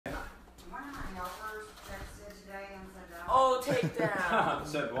takedown.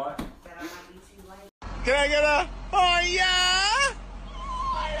 Said what? That I might be too late. Can I get a, oh yeah?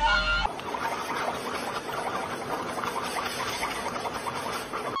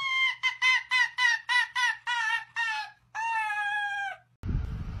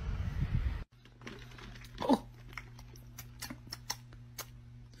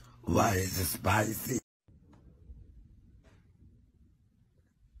 Why is it spicy?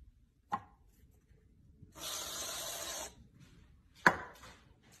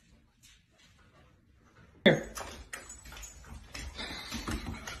 Here.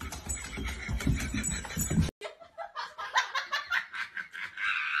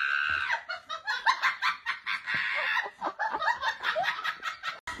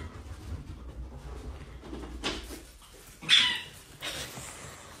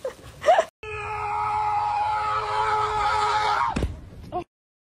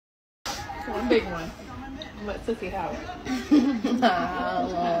 One big one. Let Sissy have it.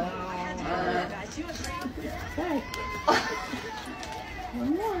 Okay.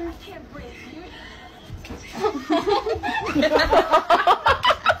 One more. I can't breathe.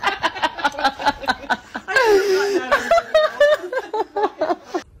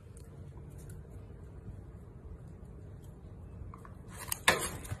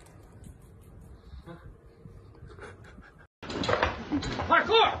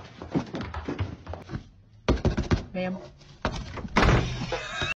 Parkour! Ma'am.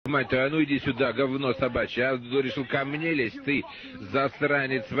 Мать твою, а ну иди сюда, говно собачье. А решил ко мне лезть, ты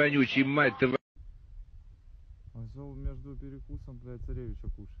засранец вонючий, мать твою. Осел между перекусом, блядь, царевича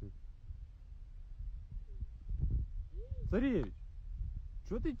кушает. Царевич,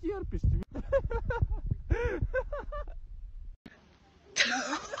 что ты терпишь?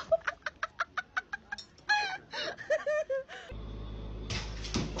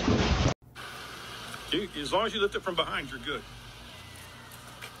 As long as you lift it from behind, you're good.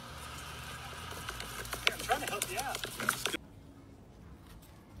 I'm trying to help you out.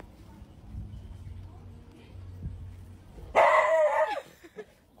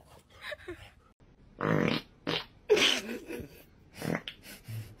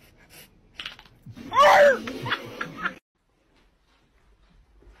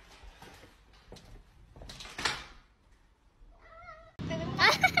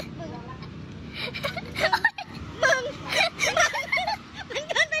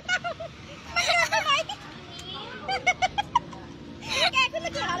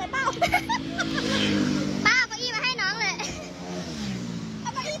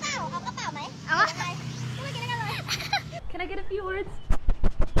 Can I get a few words?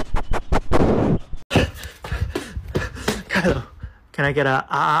 Kylo, can I get a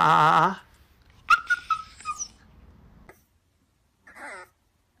ah?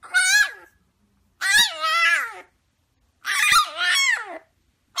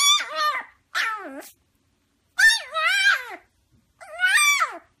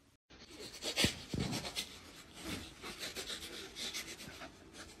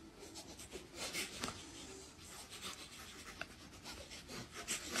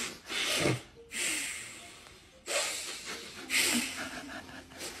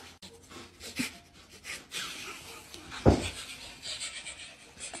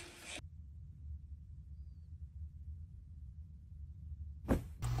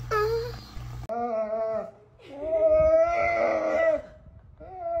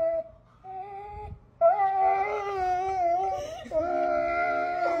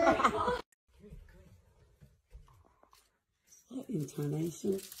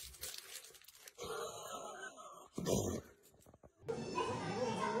 Intonation.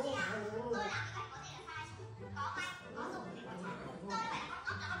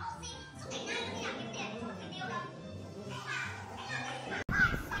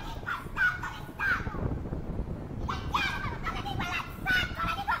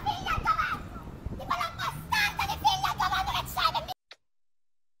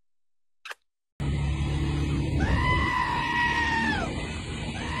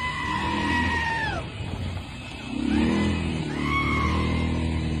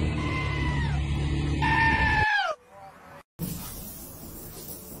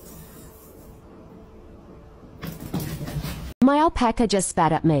 My alpaca just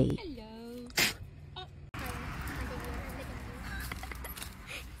spat at me.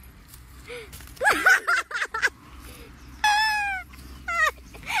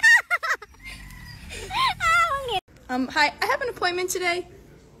 Hi, I have an appointment today.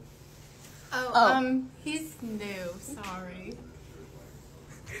 He's new, sorry.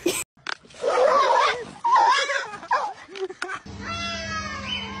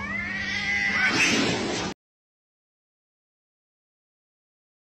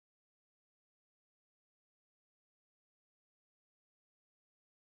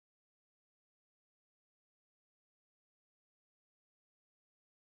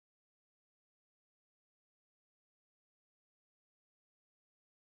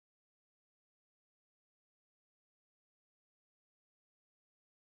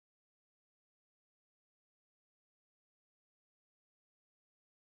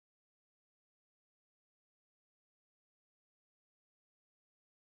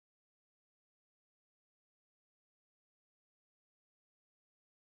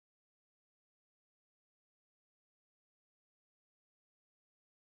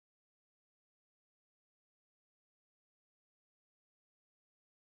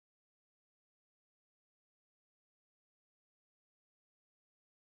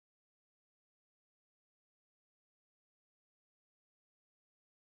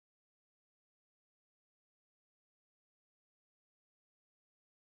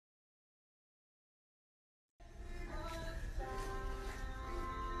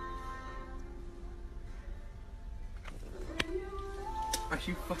 Are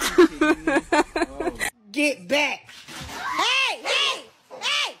you fucking kidding me? Oh. Get back! Hey! Hey!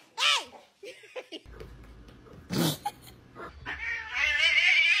 Hey! Hey!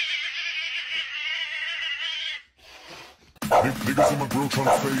 Niggas in my grill trying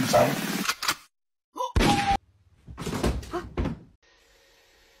to phase me.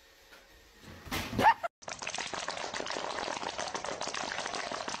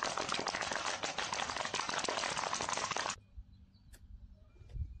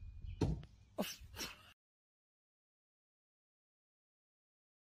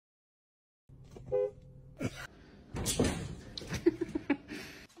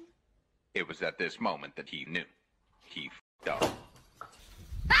 It was at this moment that he knew. He f***ed up.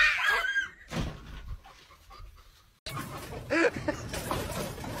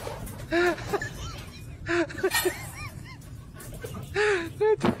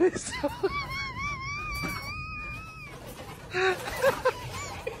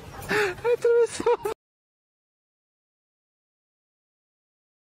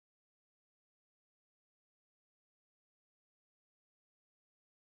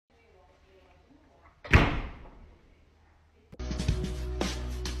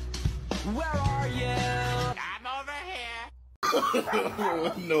 Where are you? I'm over here.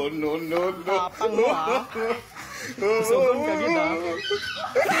 No, no, no, no. Tapang mo ah. Susugon ka kita.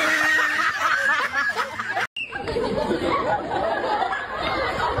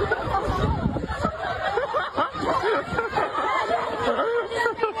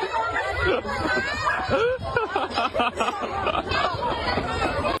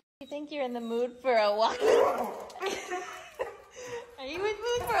 You think you're in the mood for a walk? Are you in the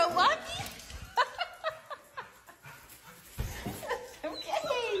mood for a walkie?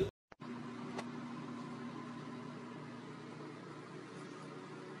 Okay.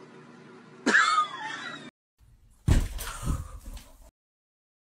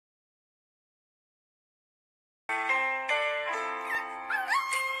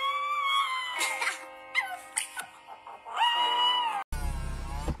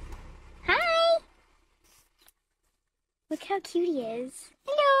 Hi! Look how cute he is.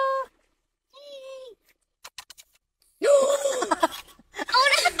 Hello!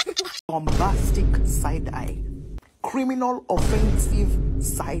 Bombastic side eye. Criminal offensive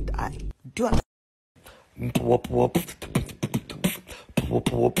side eye. Do you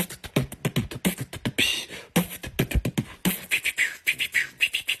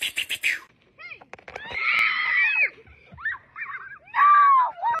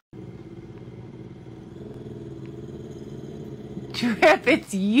Trip,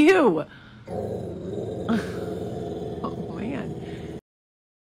 it's you. Oh man.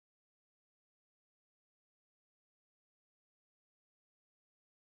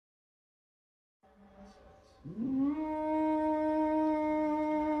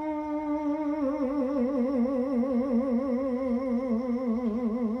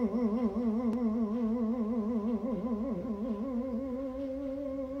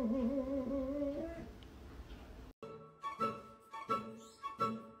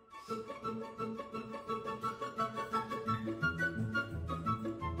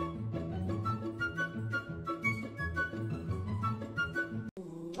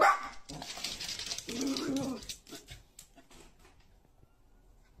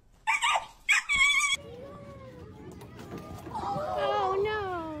 Oh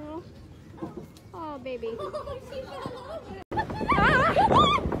no! Oh baby.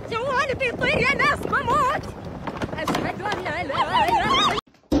 جوالي بيطير يا ناس بموت. أشهد أن لا إله إلا الله.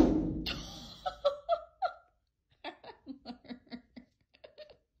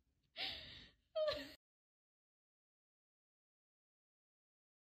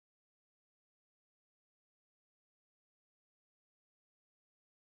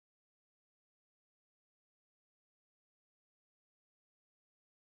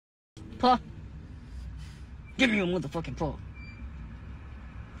 Paw. Give me your motherfucking paw.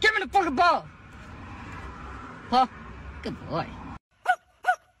 Give me the fucking ball. Paw. Good boy.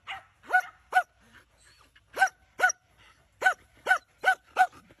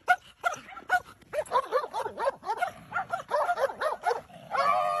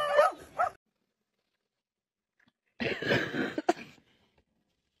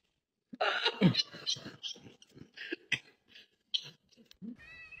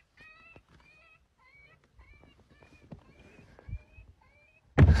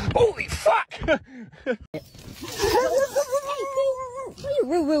 Holy fuck! Hey, fool. What you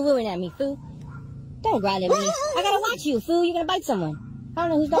woo-woo-wooing at me, fool? Don't growl at me. I gotta watch you, fool. You're gonna bite someone. I don't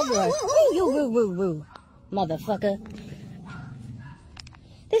know whose dog you are. Who you woo-woo-woo? Motherfucker.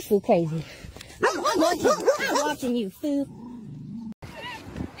 This fool crazy. I'm watching you, fool.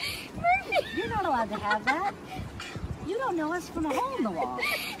 allowed to have that. You don't know us from a hole in the wall.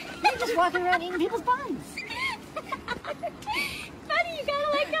 You're just walking around eating people's buns. Buddy, you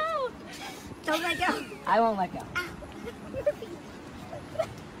gotta let go. Don't let go. I won't let go.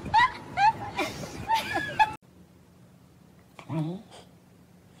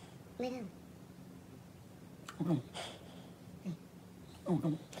 Lay down.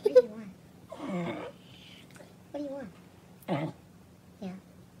 What do you want? Yeah.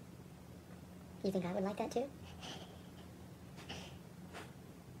 You think I would like that too?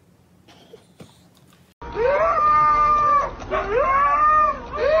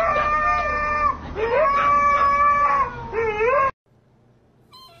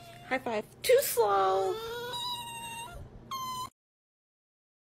 High five. Too slow.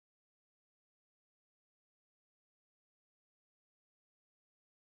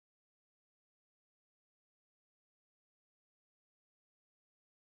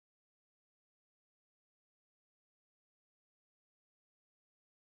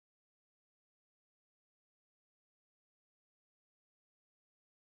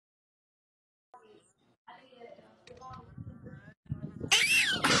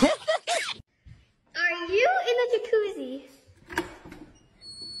 Are you in the jacuzzi?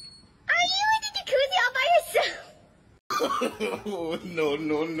 Are you in the jacuzzi all by yourself? Oh, no,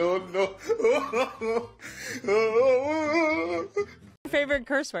 no, no, no. Favorite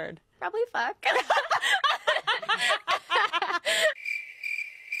curse word? Probably fuck.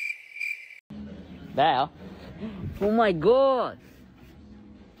 Val? Oh my god!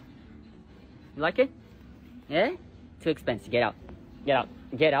 You like it? Yeah? Too expensive. Get out. Get out.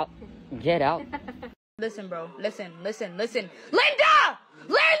 Get out. Get out. Listen, bro. Listen. Linda!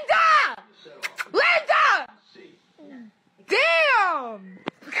 Linda! Linda! Damn!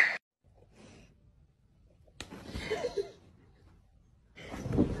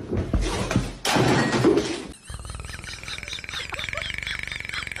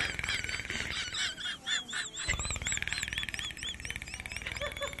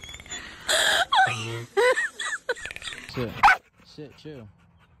 Sit, chill.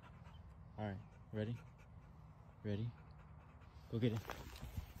 Alright, ready? Ready? Go get it.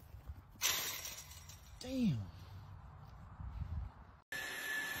 Damn.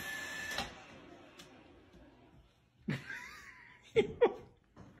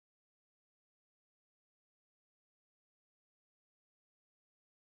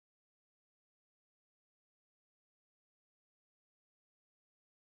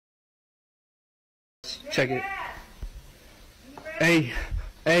 Check it. Эй,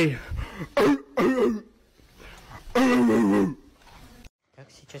 эй. Так,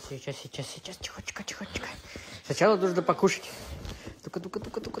 сейчас. Тихо. Сначала нужно покушать. Тука.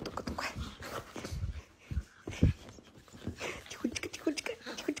 Тихонечко.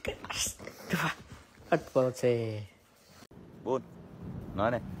 Раз, два. Отползай. Buồn.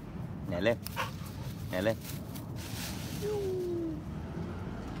 Nói này. Nhảy lên.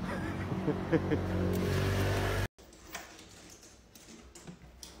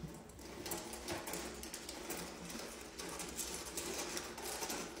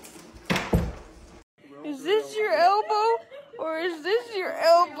 Is this your elbow? Or is this your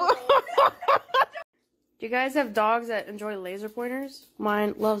elbow? Do you guys have dogs that enjoy laser pointers?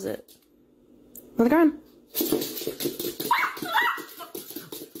 Mine loves it. On the ground.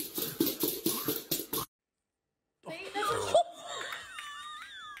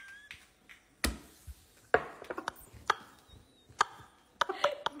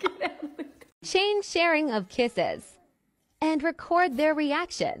 Chain sharing of kisses. And record their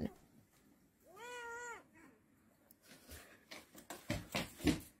reaction.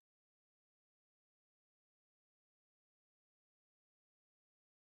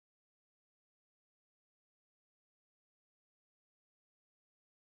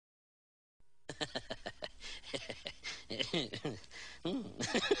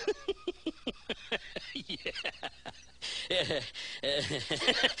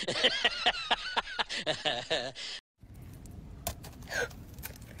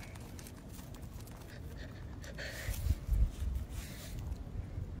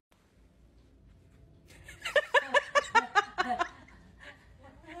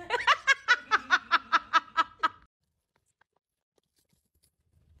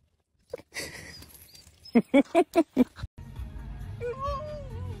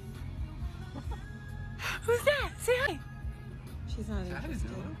 Who's that? Say hi. She's not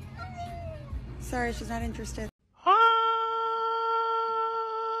interested. Sorry, she's not interested.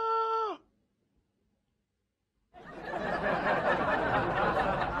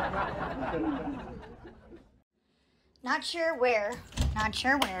 Not sure where.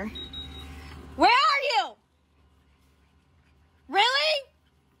 Where are you? Really?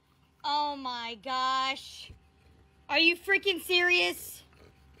 Oh my gosh. Are you freaking serious?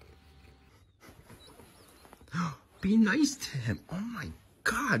 Be nice to him. Oh my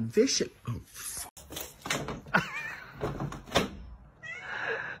God, vicious. Oh,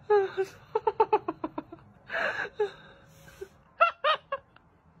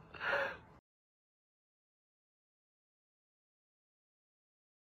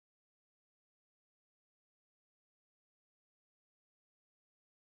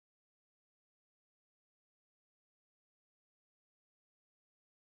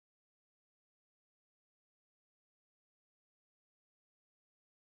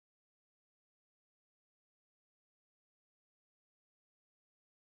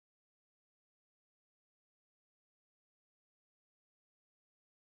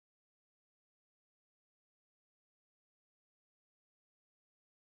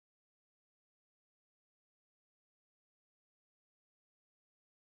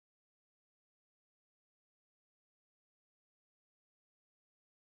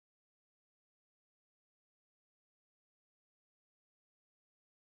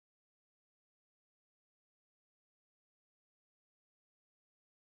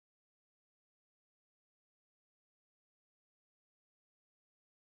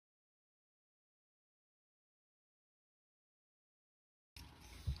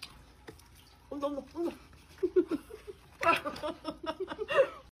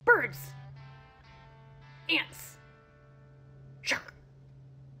 Birds. Ants. Shark.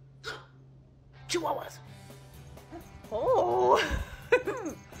 Chihuahuas. Oh.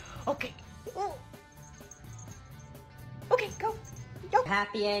 Okay. Okay, go. Go.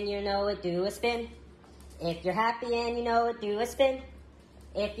 Happy and you know it, do a spin. If you're happy and you know it, do a spin.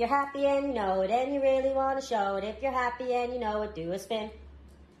 If you're happy and you know it and you really want to show it. If you're happy and you know it, do a spin.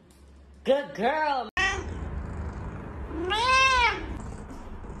 Good girl.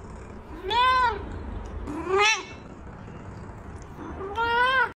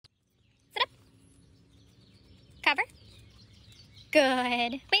 Sit up. Cover.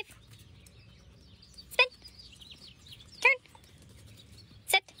 Good. Wave. Spin. Turn.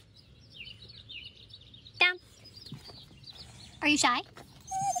 Sit. Down. Are you shy?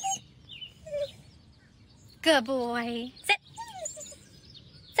 Good boy. Sit.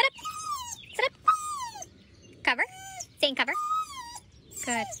 Sit up. Sit up. Cover. Zane, cover.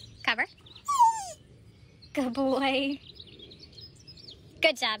 Good. Cover. Good boy.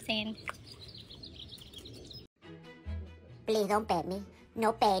 Good job, Zane. Please don't pet me.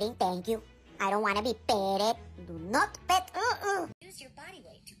 No petting, thank you. I don't want to be petted. Do not pet. Use your body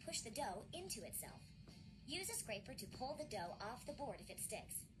weight to push the dough into itself. Use a scraper to pull the dough off the board if it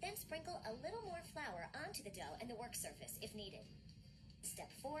sticks. Then sprinkle a little more flour onto the dough and the work surface if needed.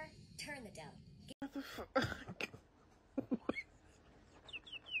 Step 4, turn the dough. What the fuck?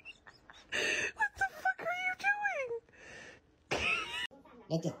 What the fuck are you doing?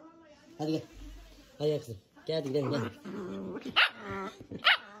 Enter. Hadi gel. Hadi gel kızım. Gel hadi gidelim gel.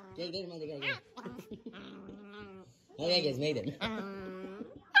 Gel gidelim hadi gel gel. Hadi gel gezmeye gidelim.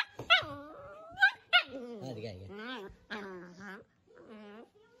 Hadi gel gel.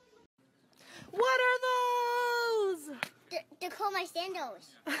 What are those? They're called my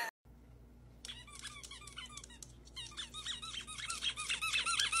sandals.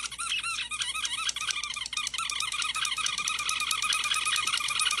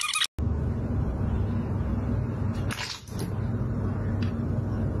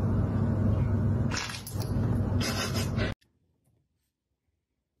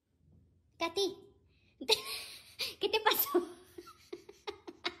 Katy, ¿qué te pasó?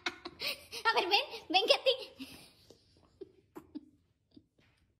 A ver, ven, Katy.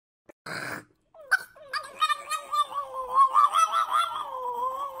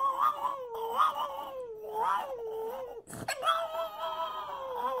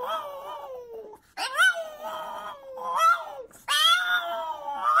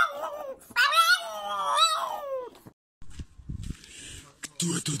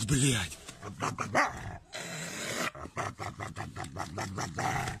 Кто тут, блядь?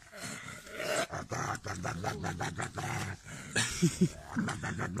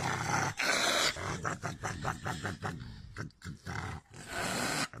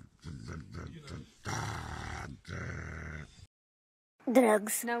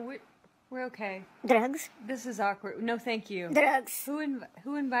 Drugs. No, we're okay. Drugs? This is awkward. No, thank you. Drugs.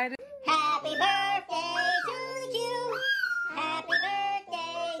 Who invited? Happy birthday to you. Happy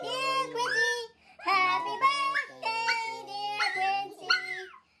birthday, dear Quincy. Happy birthday, dear Quincy.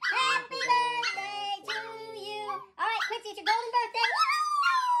 Happy birthday to you. All right, Quincy, it's your golden birthday. Woo!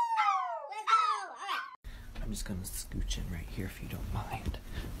 Let's go. I'm just gonna scooch in right here if you don't mind.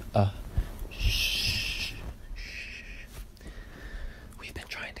 Shh. We've been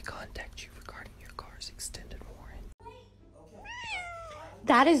trying to contact you regarding your car's extended warranty.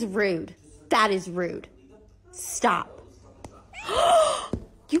 That is rude. That is rude. Stop.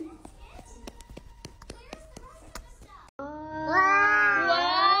 You.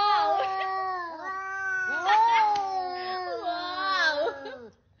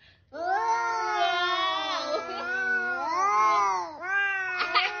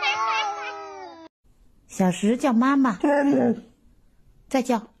小时叫妈妈，再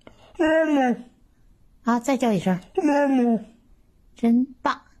叫，好，再叫一声，真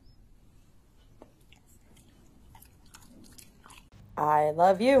棒。 I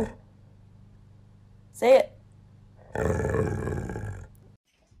love you. Say it.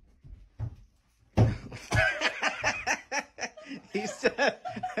 He said.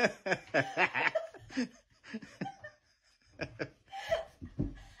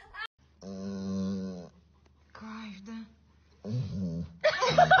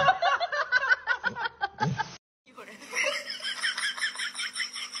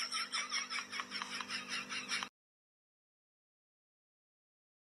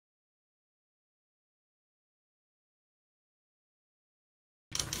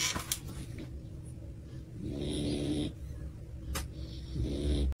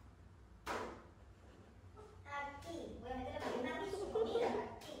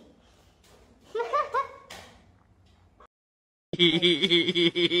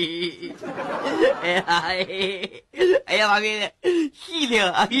哎呀妈逼！细灵！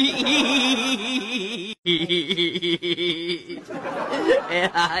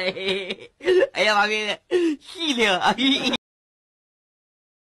哎呀妈逼！细灵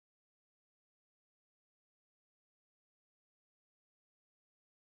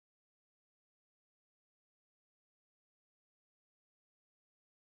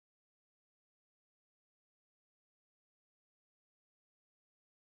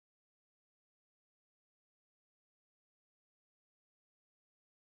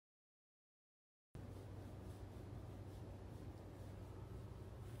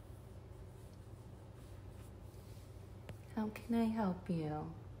！How can I help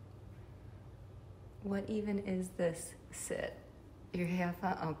you? What even is this? Sit. Your half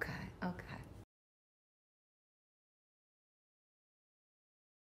on? Okay, okay.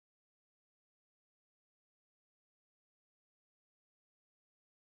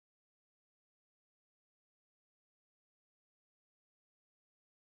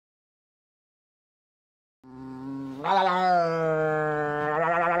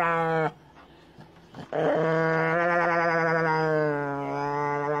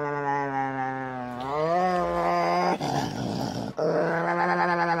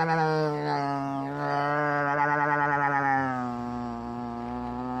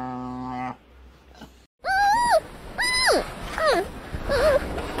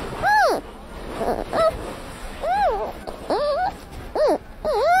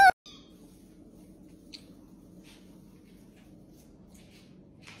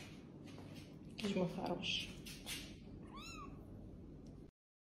 Какой хороший.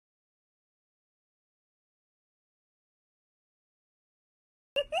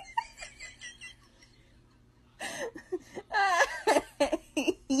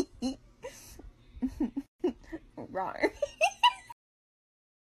 Right.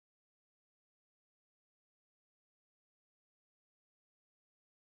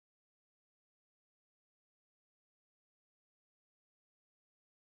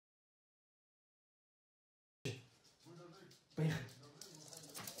 Поехали.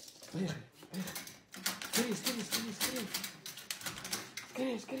 Поехали. Скорее, скорее, скорее, скорее.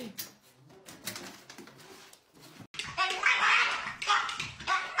 Скорее, скорее.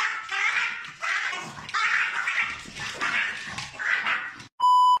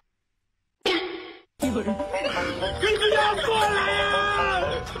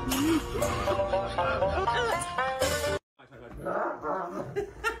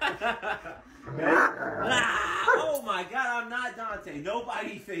 Oh my god, I'm not Dante.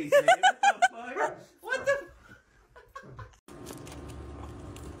 Nobody face me. What the fuck? What the?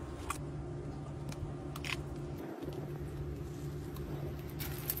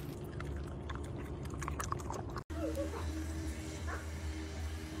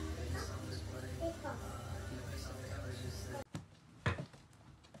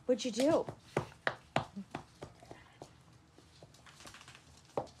 What'd you do?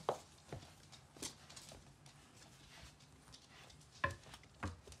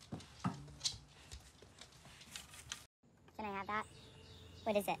 Can I have that?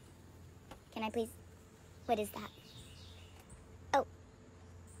 What is it? Can I please? What is that? Oh.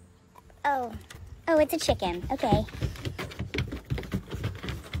 Oh. Oh, it's a chicken. Okay.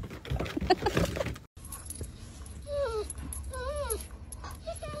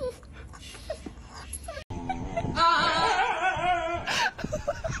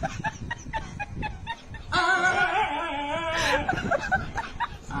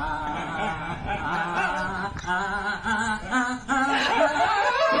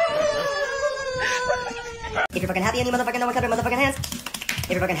 If you're fucking happy and you motherfucking know it, clap your motherfucking hands.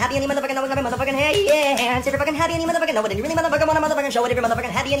 If you're fucking happy and you motherfucking know it, clap your motherfucking hands. If you're fucking happy and you motherfucking know it, and you really motherfucking wanna motherfucking show it. If you're motherfucking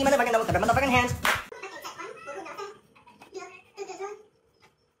happy and you motherfucking know it, clap your motherfucking hands.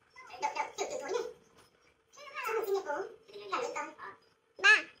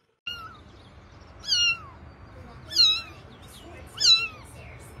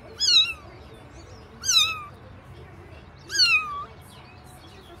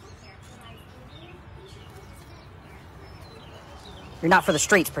 You're not for the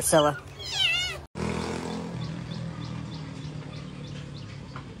streets, Priscilla.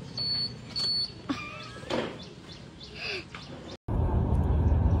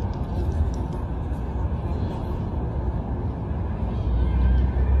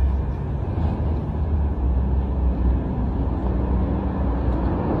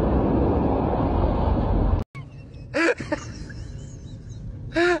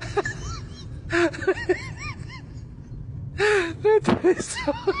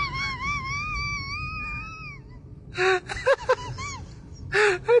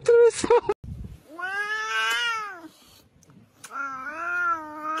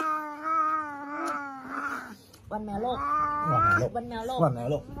 One mèo lộn. One mèo lộn. One mèo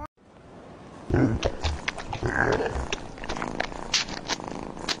lộn.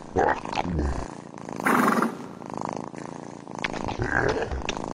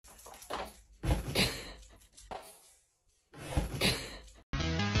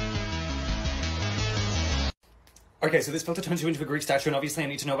 Okay, so this filter turns you into a Greek statue, and obviously I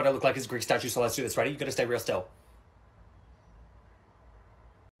need to know what I look like as a Greek statue, so let's do this. Ready? You gotta stay real still.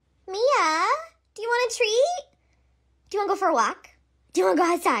 Mia, do you want a treat? Do you want to go for a walk? Do you want to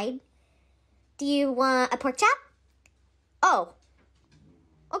go outside? Do you want a pork chop? Oh.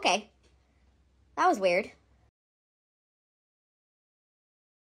 Okay. That was weird.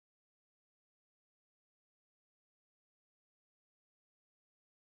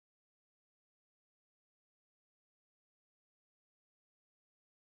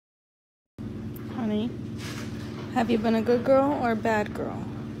 Honey, have you been a good girl or a bad girl?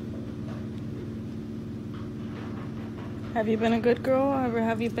 Have you been a good girl or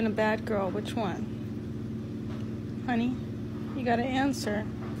have you been a bad girl? Which one? Honey, you gotta answer.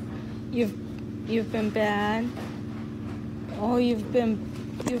 You've been bad. Oh, you've been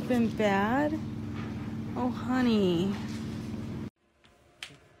bad? Oh, honey.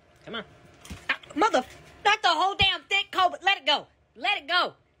 Come on. Mother, not the whole damn thing, Cobra. Let it go. Let it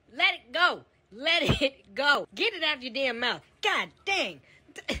go. Let it go. Let it go. Get it out of your damn mouth. God dang.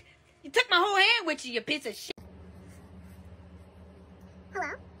 You took my whole hand with you, you piece of shit. Hello?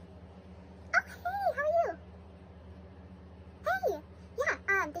 Oh, hey, how are you? Hey,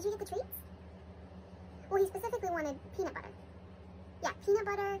 yeah, did you get the treats? Well, he specifically wanted peanut butter. Yeah, peanut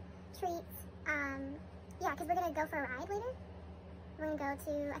butter, treats, yeah, because we're gonna go for a ride later. We're gonna go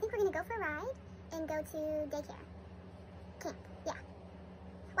to, I think we're gonna go for a ride and go to daycare. Camp, yeah.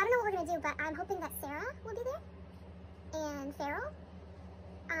 Well, I don't know what we're gonna do, but I'm hoping that Sarah will be there. And Farrell.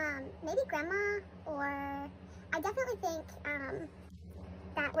 Maybe Grandma, or I definitely think,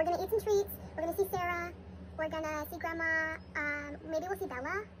 that we're gonna eat some treats, we're gonna see Sarah, we're gonna see Grandma, maybe we'll see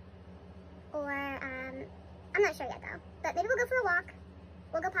Bella, or, I'm not sure yet though, but maybe we'll go for a walk,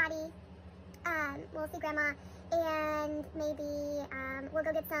 we'll go potty, we'll see Grandma, and maybe, we'll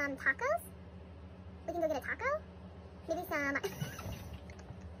go get some tacos. We can go get a taco, maybe some, he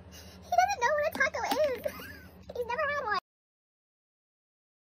doesn't know what a taco is, he's never had one.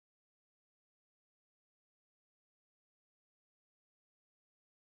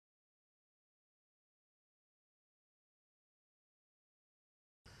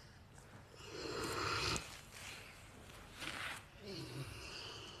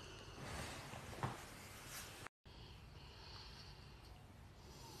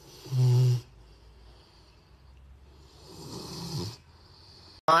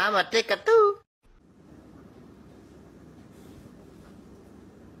 I'm a ticker too.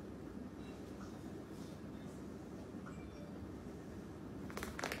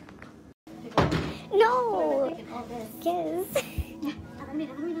 No! Yes.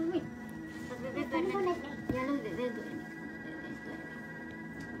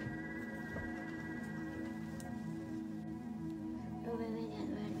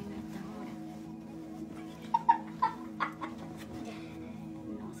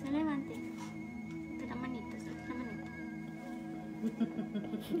 Y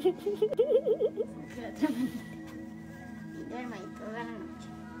duerma ahí toda la noche.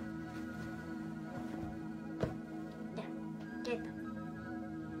 Ya, quieto.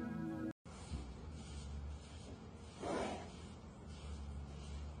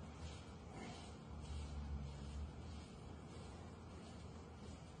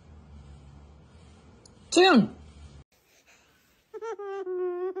 June!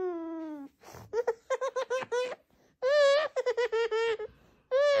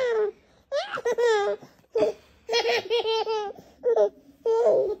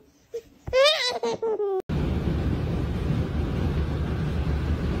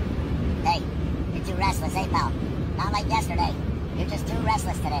 Hey, you're too restless, eh, pal? Not like yesterday. You're just too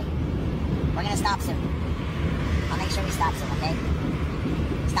restless today. We're gonna stop soon. I'll make sure we stop soon, okay?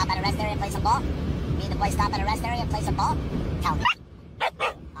 Stop at a rest area and play some ball? Me and the boys stop at a rest area and play some ball? Tell me.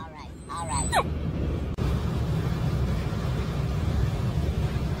 Alright, alright.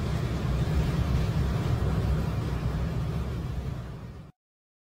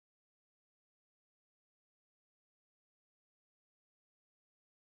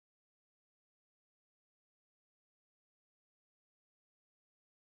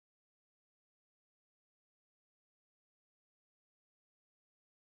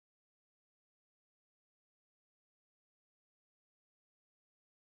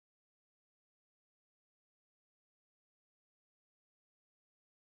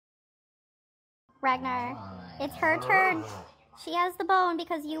 Ragnar, it's her turn. She has the bone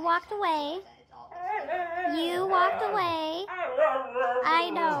because you walked away. You walked away.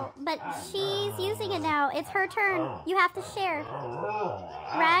 I know, but she's using it now. It's her turn. You have to share.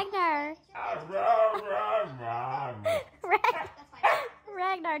 Ragnar.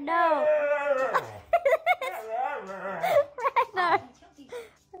 Ragnar, no. Ragnar.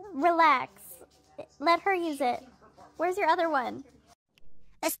 Relax. Let her use it. Where's your other one?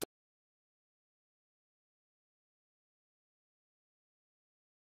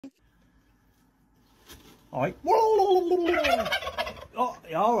 Alright. Oh,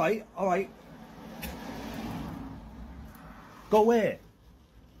 yeah, alright, alright. Go where?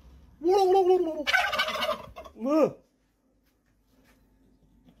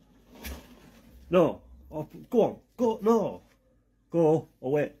 No. Oh, go on. Go. No. Go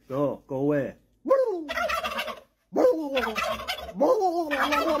away. No. Go away.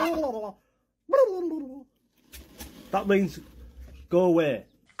 That means go away.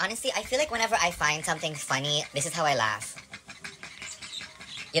 Honestly, I feel like whenever I find something funny, this is how I laugh.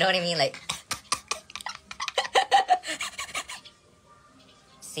 You know what I mean? Like...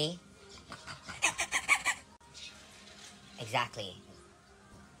 See? Exactly.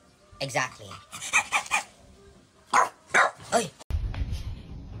 Exactly. Oy!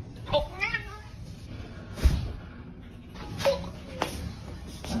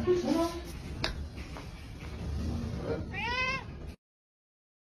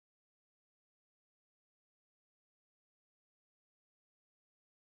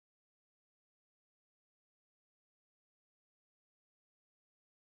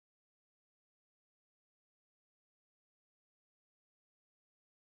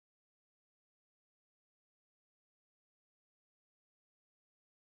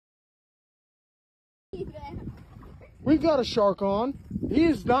 We've got a shark on. He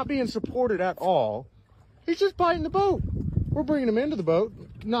is not being supported at all. He's just biting the boat. We're bringing him into the boat.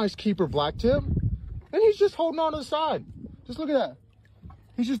 Nice keeper black tip. And he's just holding on to the side. Just look at that.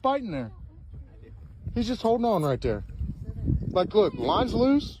 He's just biting there. He's just holding on right there. Like, look, line's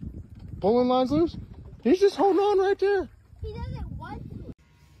loose. Pulling line's loose. He's just holding on right there. He doesn't want to.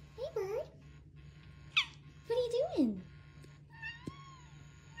 Hey, bird. What are you doing?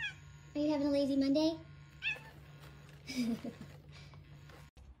 Are you having a lazy Monday?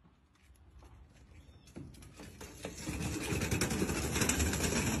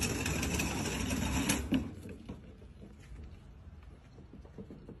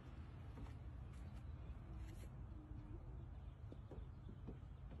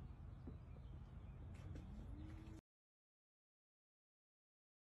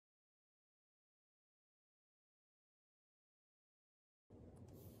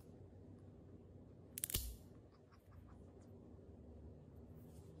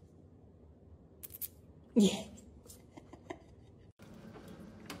 Yeah.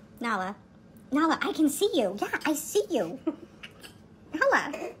 Nala, I can see you. Yeah, I see you.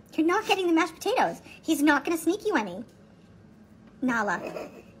 Nala, you're not getting the mashed potatoes. He's not going to sneak you any. Nala,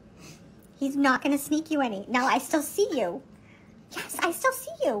 he's not going to sneak you any. Nala, I still see you. Yes, I still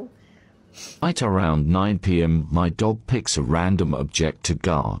see you. Right around 9 p.m. my dog picks a random object to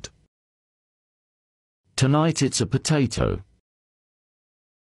guard. Tonight it's a potato.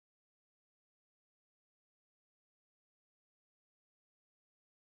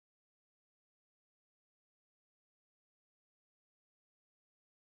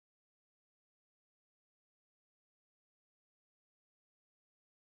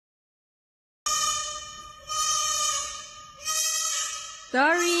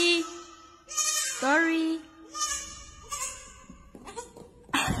 Sorry. Sorry.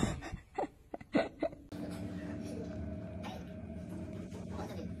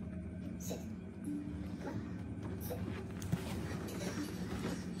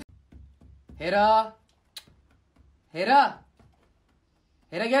 Hera. Hera.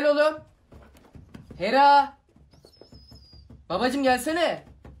 Hera gel oğlum. Hera. Babacım gelsene.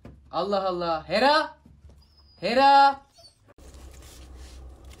 Allah Allah. Hera. Hera.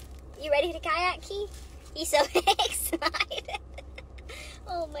 You ready to kayak, Key? He's so excited.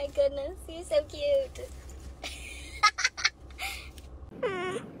 Oh my goodness, he's so cute.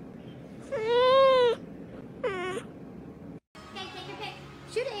 Okay, take your pick.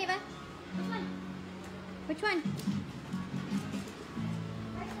 Shoot it, Ava. Which one? Which one?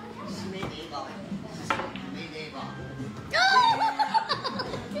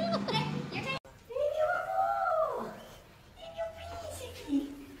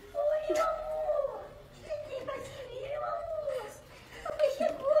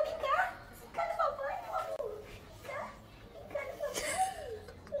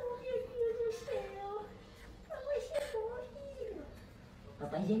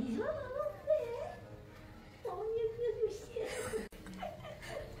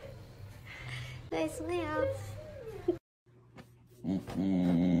 Nice laugh.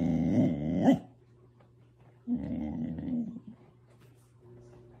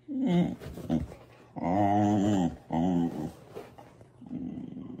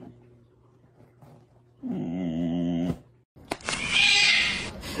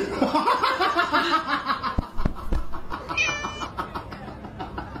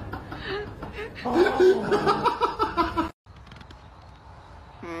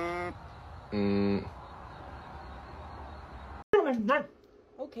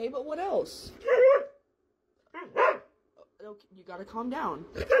 Okay, but what else? Okay, you gotta calm down.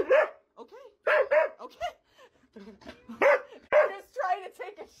 Okay. Okay. Just trying to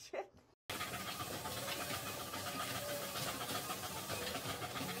take a shit.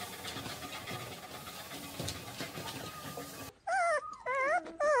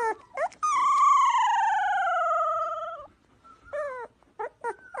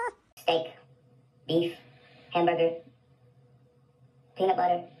 Steak, beef, hamburger, peanut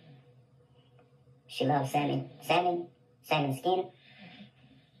butter. She loves salmon. Salmon skin,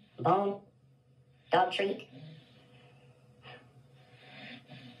 bone, dog treat,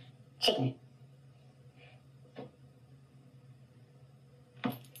 chicken.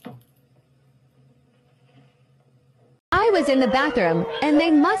 I was in the bathroom, and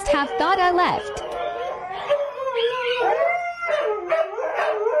they must have thought I left.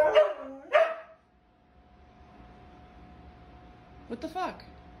 What the fuck?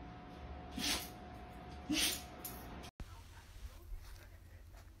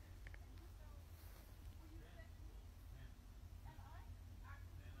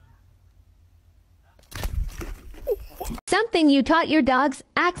 Something you taught your dogs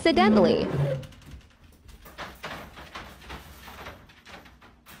accidentally.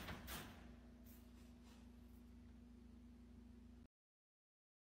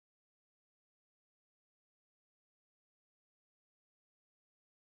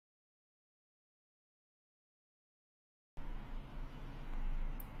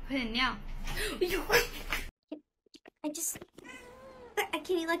 Put it now.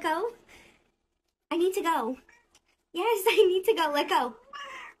 Can you let go? I need to go. Yes, I need to go. Let go.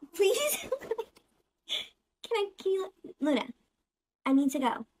 Please. Can you, Luna, I need to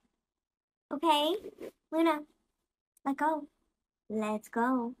go. Okay? Luna, let go. Let's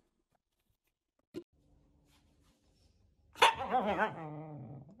go.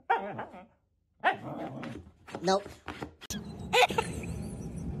 Nope.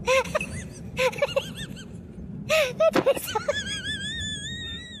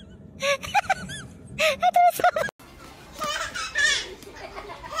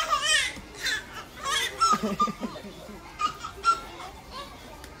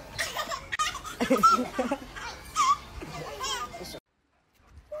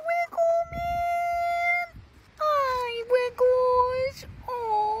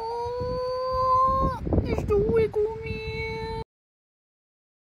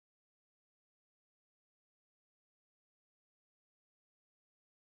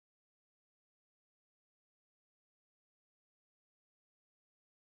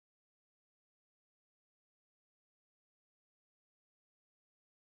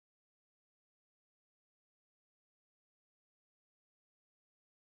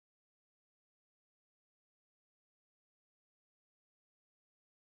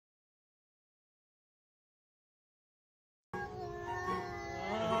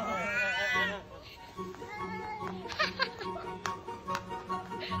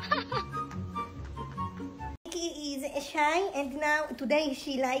 shy, and now today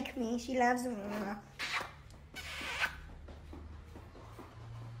she like me. She loves me.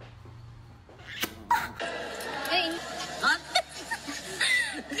 Hey.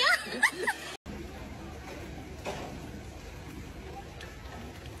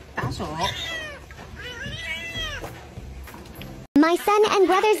 That's all. My son and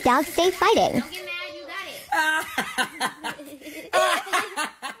brother's dogs stay fighting. Don't get mad, you got it.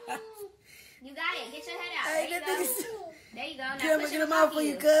 You got it. Get your head out. There you go. There you go. Now Damn, push look at him him out off for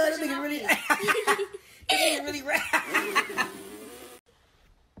you, you. cuz. Push That him nigga off really, you. that nigga really rap.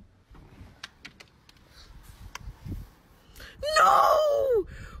 No!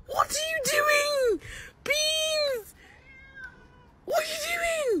 What are you doing? Beans! What are you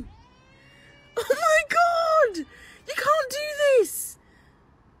doing? Oh my god! You can't do this!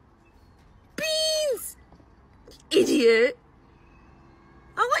 Beans! Idiot!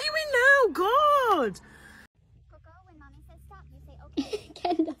 I'll let you in now, God! Coco, when mommy says stop, you say okay.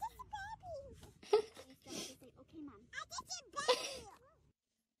 Kendall. You say okay, mom.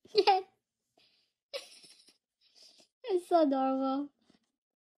 Yes. It's so adorable.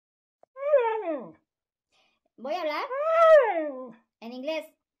 Voy a hablar en inglés.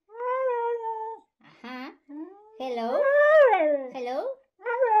 Ajá. Hello. Hello.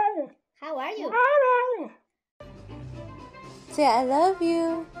 How are you? Say I love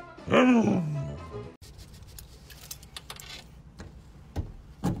you.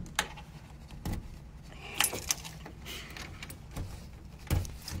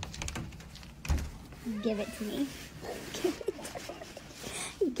 Give it to me.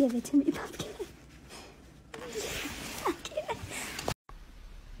 Give it to me, pumpkin.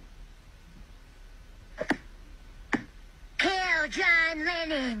 Kill John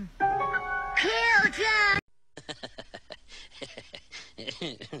Lennon. Kill John.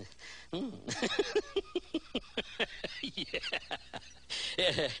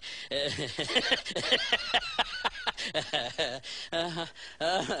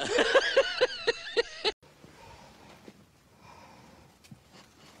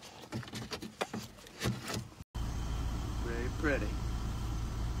 Very pretty.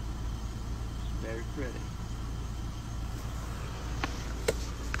 Very pretty.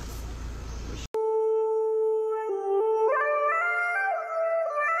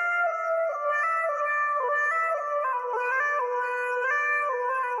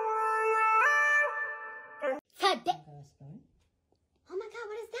 Oh my god,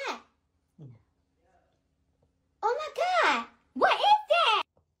 what is that? Oh my god! What is that?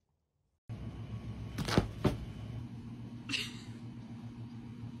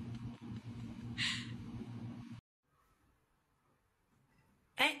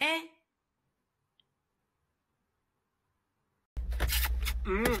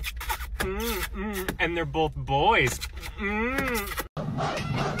 And they're both boys.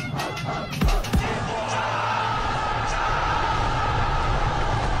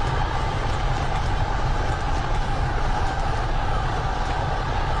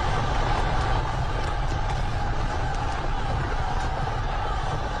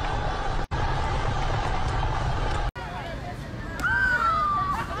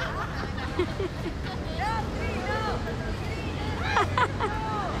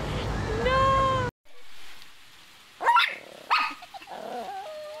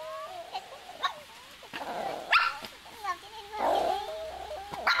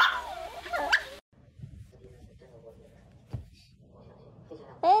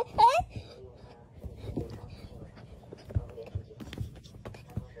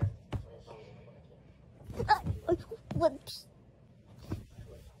 Whoops.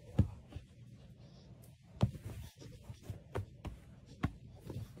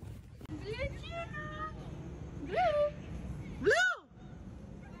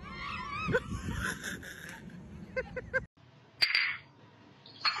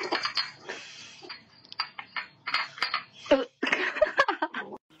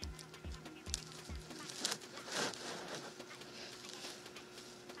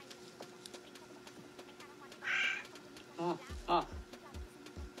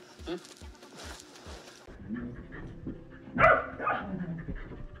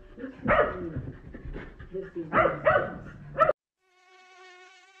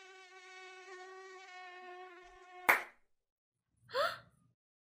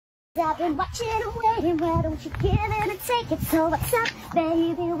 I've been watching and waiting, why don't you give it and take it? So what's up,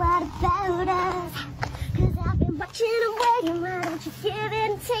 baby, what about us? Cause I've been watching and waiting, why don't you give it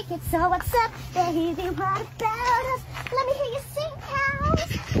and take it? So what's up, baby, what about us? Let me hear you sing,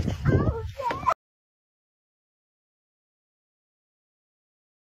 house. Oh yeah.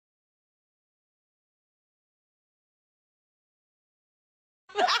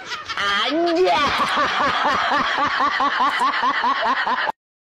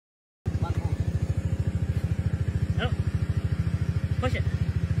 Nope. Push it.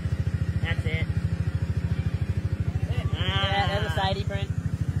 That's it. Yeah, there's a sidey print.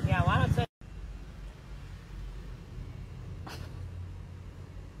 Yeah, why don't you?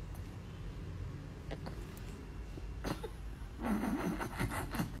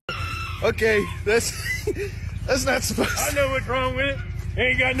 Okay, that's not supposed to. I know what's wrong with it.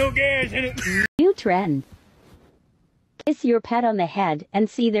 Ain't got no gas in it. New trend. Kiss your pet on the head and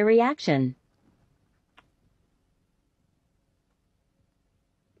see their reaction.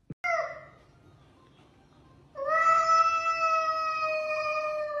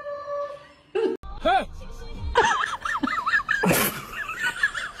 Huh.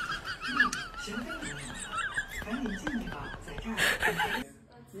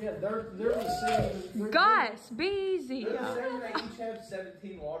 Yeah, they're the same. Gus, be easy. They're the same. They each have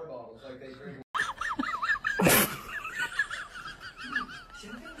 17 water bottles. Like they drink.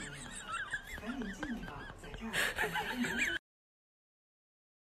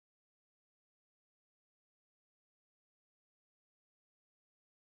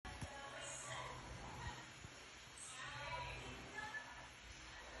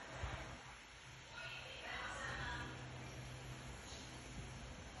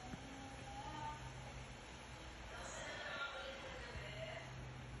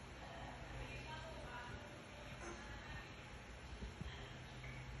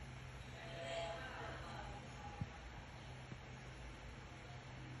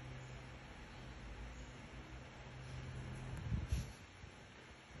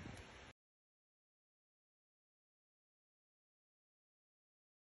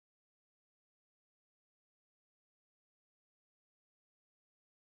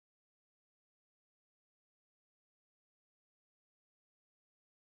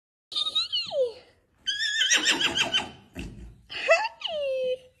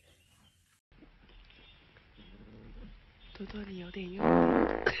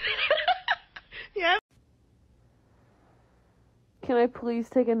 Yeah. Can I please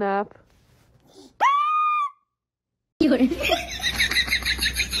take a nap?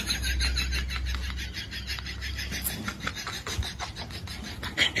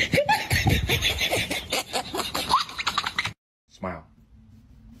 Smile.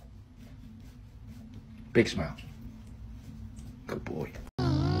 Big smile. Good boy.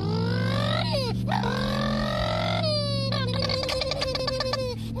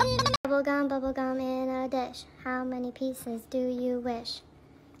 Bubblegum in a dish. How many pieces do you wish?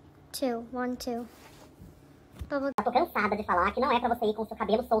 2. 1, 2. Eu tô cansada de falar que não é pra você ir com o seu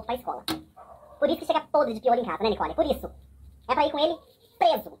cabelo solto pra escola. Por isso que chega todo de piolho em casa, né, Nicole? Por isso. É pra ir com ele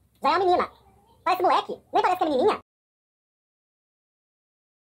preso. Já é uma menina. Parece moleque. Nem parece que é menininha.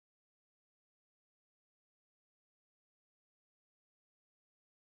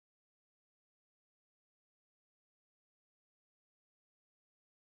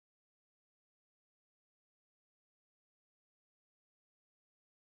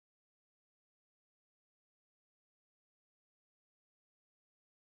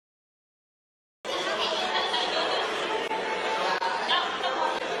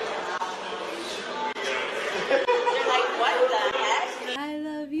 I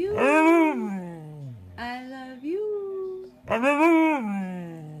love you. I love you.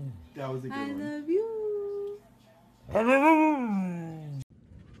 That was a good I one. love you.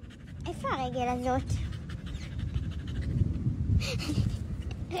 איפה הרגל הזאת?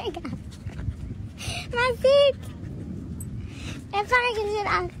 רגע. מה עשית? איפה הרגל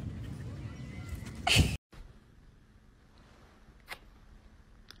שלך?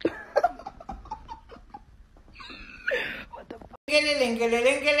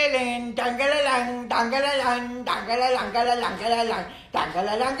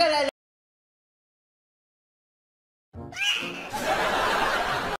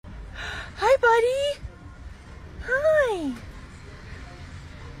 Hi, buddy. Hi.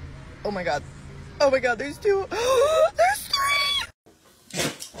 Oh my god. Oh my god, there's 2. There's 3!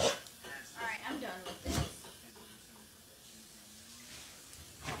 Alright, I'm done with this.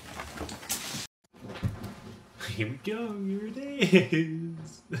 Here we go, here it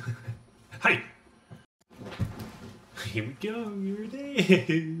is. Hi. Here we go, here it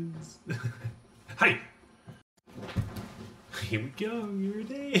is. Hi. Here we go, here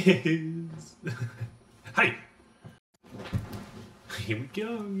it is. Hi. Here we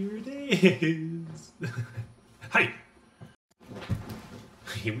go, here it is. Hi.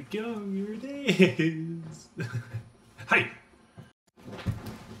 Here we go, here it is. Hi.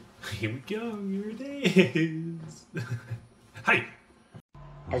 Here we go, here it is. Hi.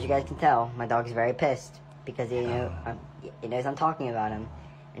 as you guys can tell, my dog's very pissed because he knows I'm talking about him,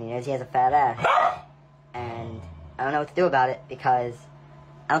 and he knows he has a fat ass, and I don't know what to do about it because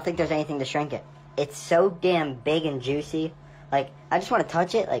I don't think there's anything to shrink it. It's so damn big and juicy. Like, I just want to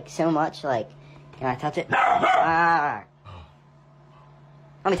touch it, like, so much. Like, can I touch it? Ah.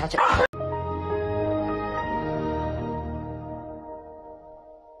 Let me touch it.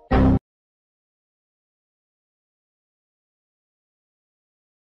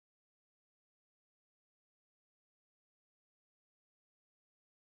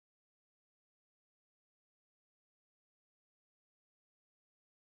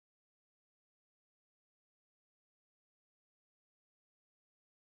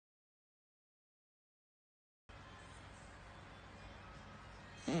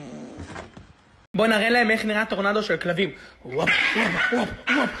 בוא נראה להם איך נראה טורנדו של כלבים. וופ, וופ, וופ,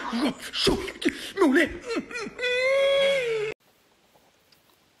 וופ, וופ, שו, מעולה.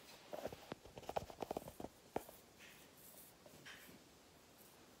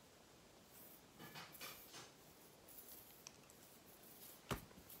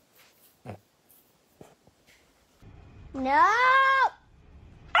 No!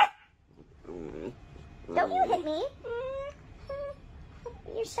 Don't you hit me.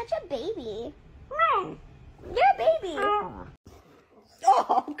 You're such a baby. You're a baby.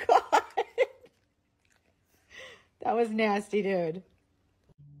 Oh, God. That was nasty, dude.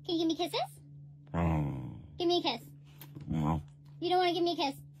 Can you give me kisses? Give me a kiss. You don't want to give me a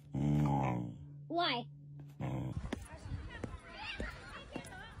kiss? Why?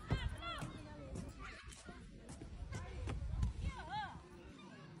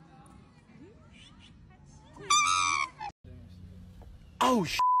 Oh,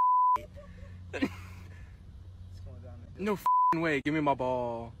 no f***ing way. Give me my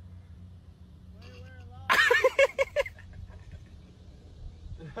ball.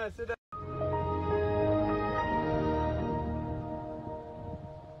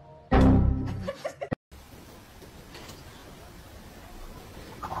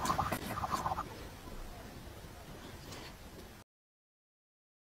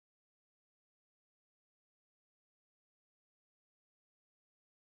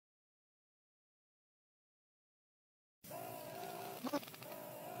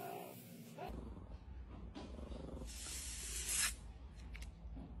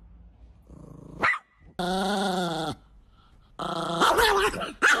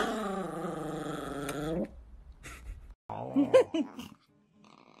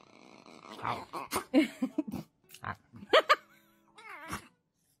 He's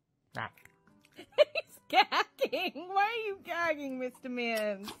gagging. Why are you gagging, Mr.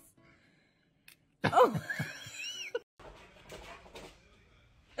 Mans? Oh.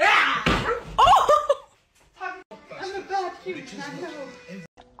 Oh! I'm a bad human.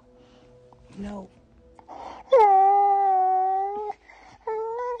 No.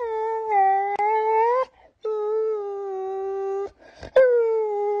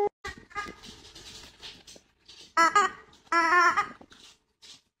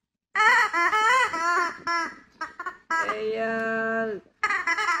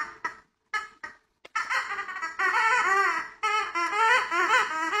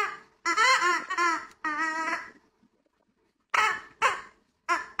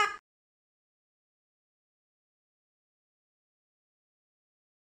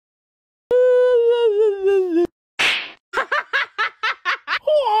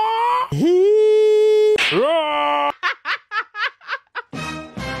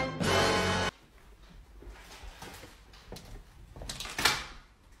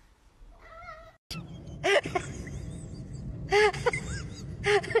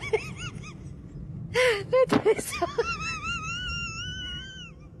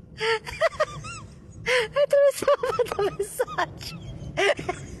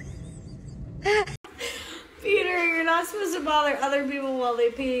 Peter, you're not supposed to bother other people while they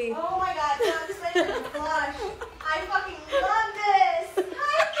pee. Oh my God, so I'm just ready to flush. I fucking love this.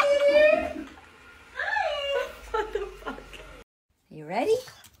 Hi, Peter. Hi. What the fuck? You ready?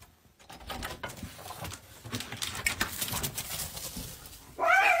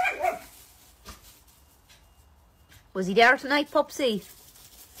 Was he there tonight, Popsy?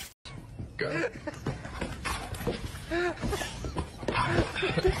 Good.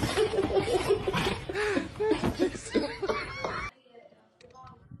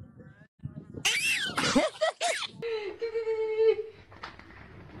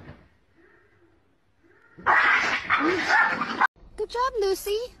 Good job,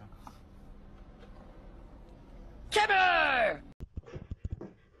 Lucy. Kibber!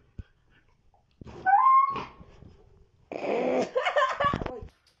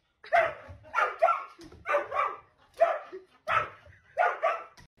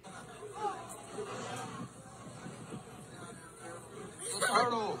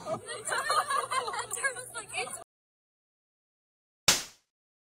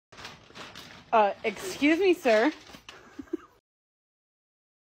 Excuse me, sir.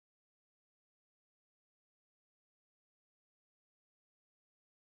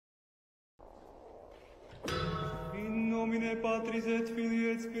 In nomine Patris et Filii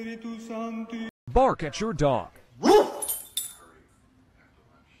et Spiritus Sancti. Bark at your dog.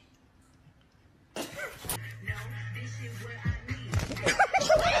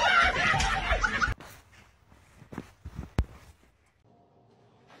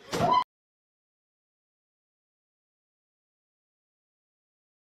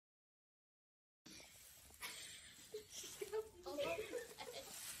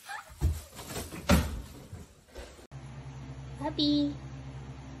 Bubby.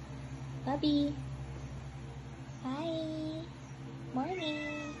 Bubby. Hi.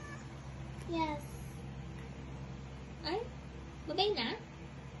 Morning. Yes. Ay, babay na.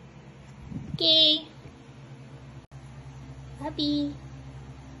 Okay. Bubby.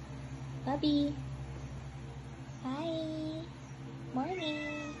 Bubby. Hi.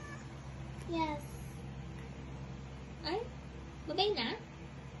 Morning. Yes. Ay, babay na.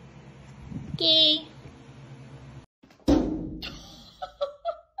 Okay.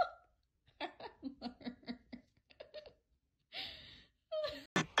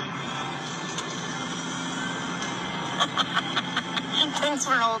 Thanks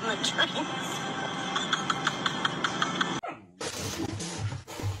for holding the trains.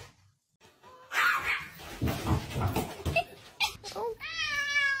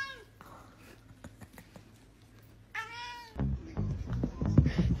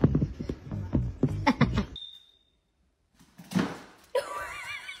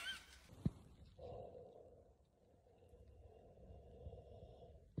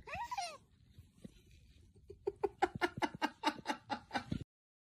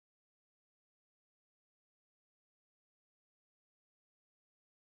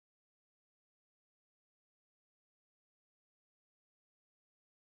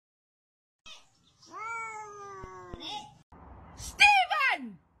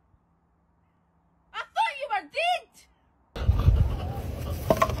 Steven! I thought you were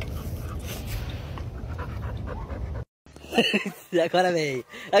dead! Agora vem.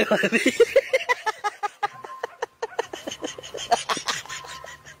 Agora vem.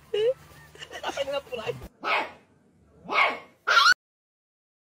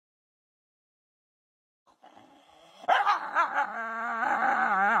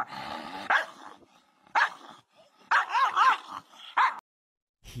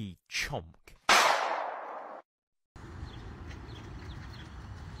 He chomp.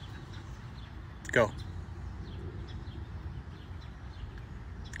 Go.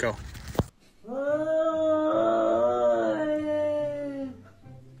 Go.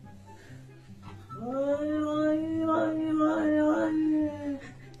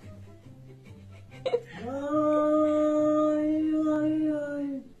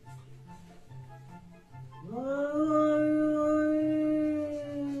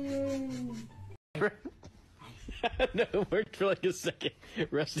 No, it worked for like a second.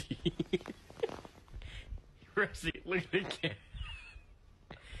 Rusty. Rusty, look at the camera.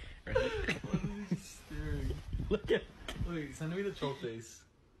 Look at. Wait, send me the troll face.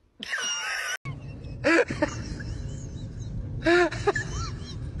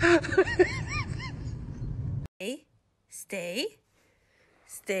 Stay.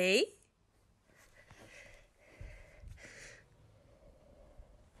 Stay.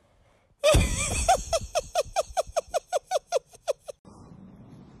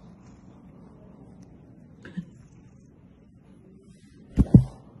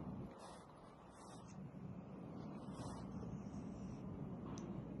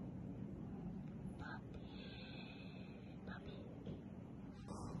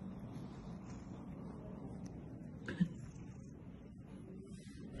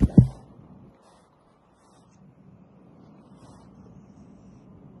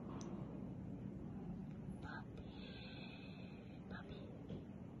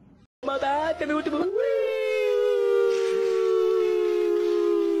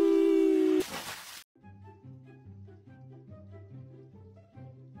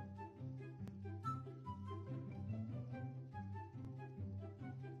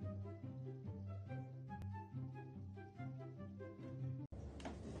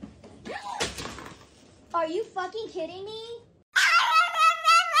 Are you fucking kidding me?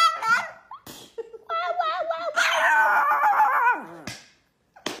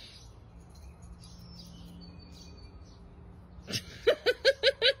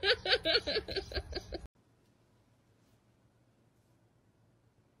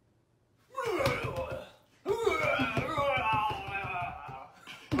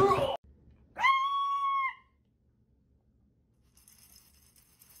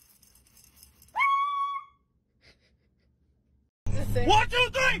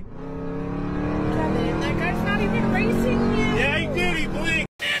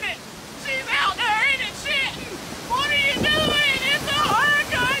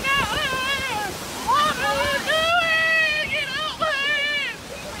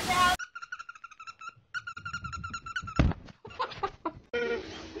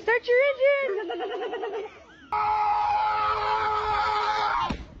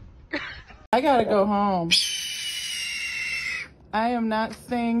 I gotta go home. I am not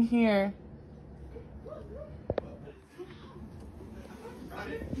staying here.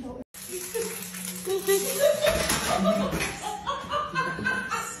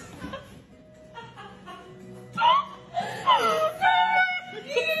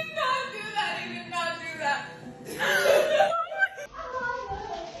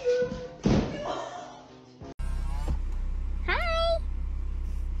 Hi!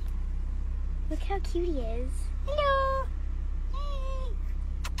 Look how cute he is. Hello!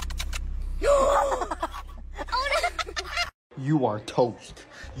 You are toast.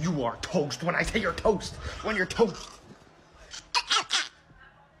 You are toast. When I say you're toast. When you're toast.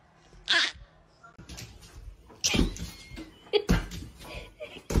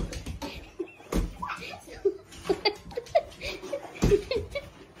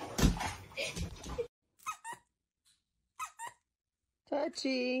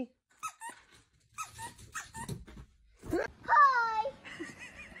 Touchy. Hi!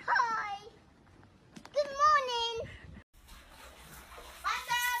 Hi! Good morning!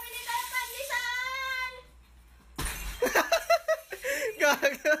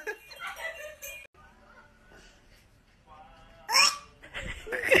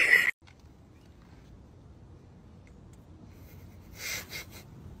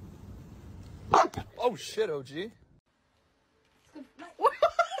 Oh shit, OG.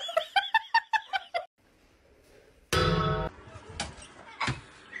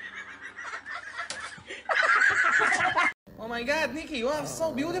 Oh my god, Nikki, you are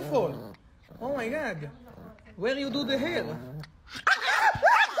so beautiful. Oh my god. Where you do the hair?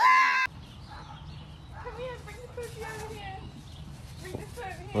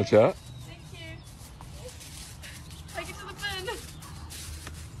 What's that?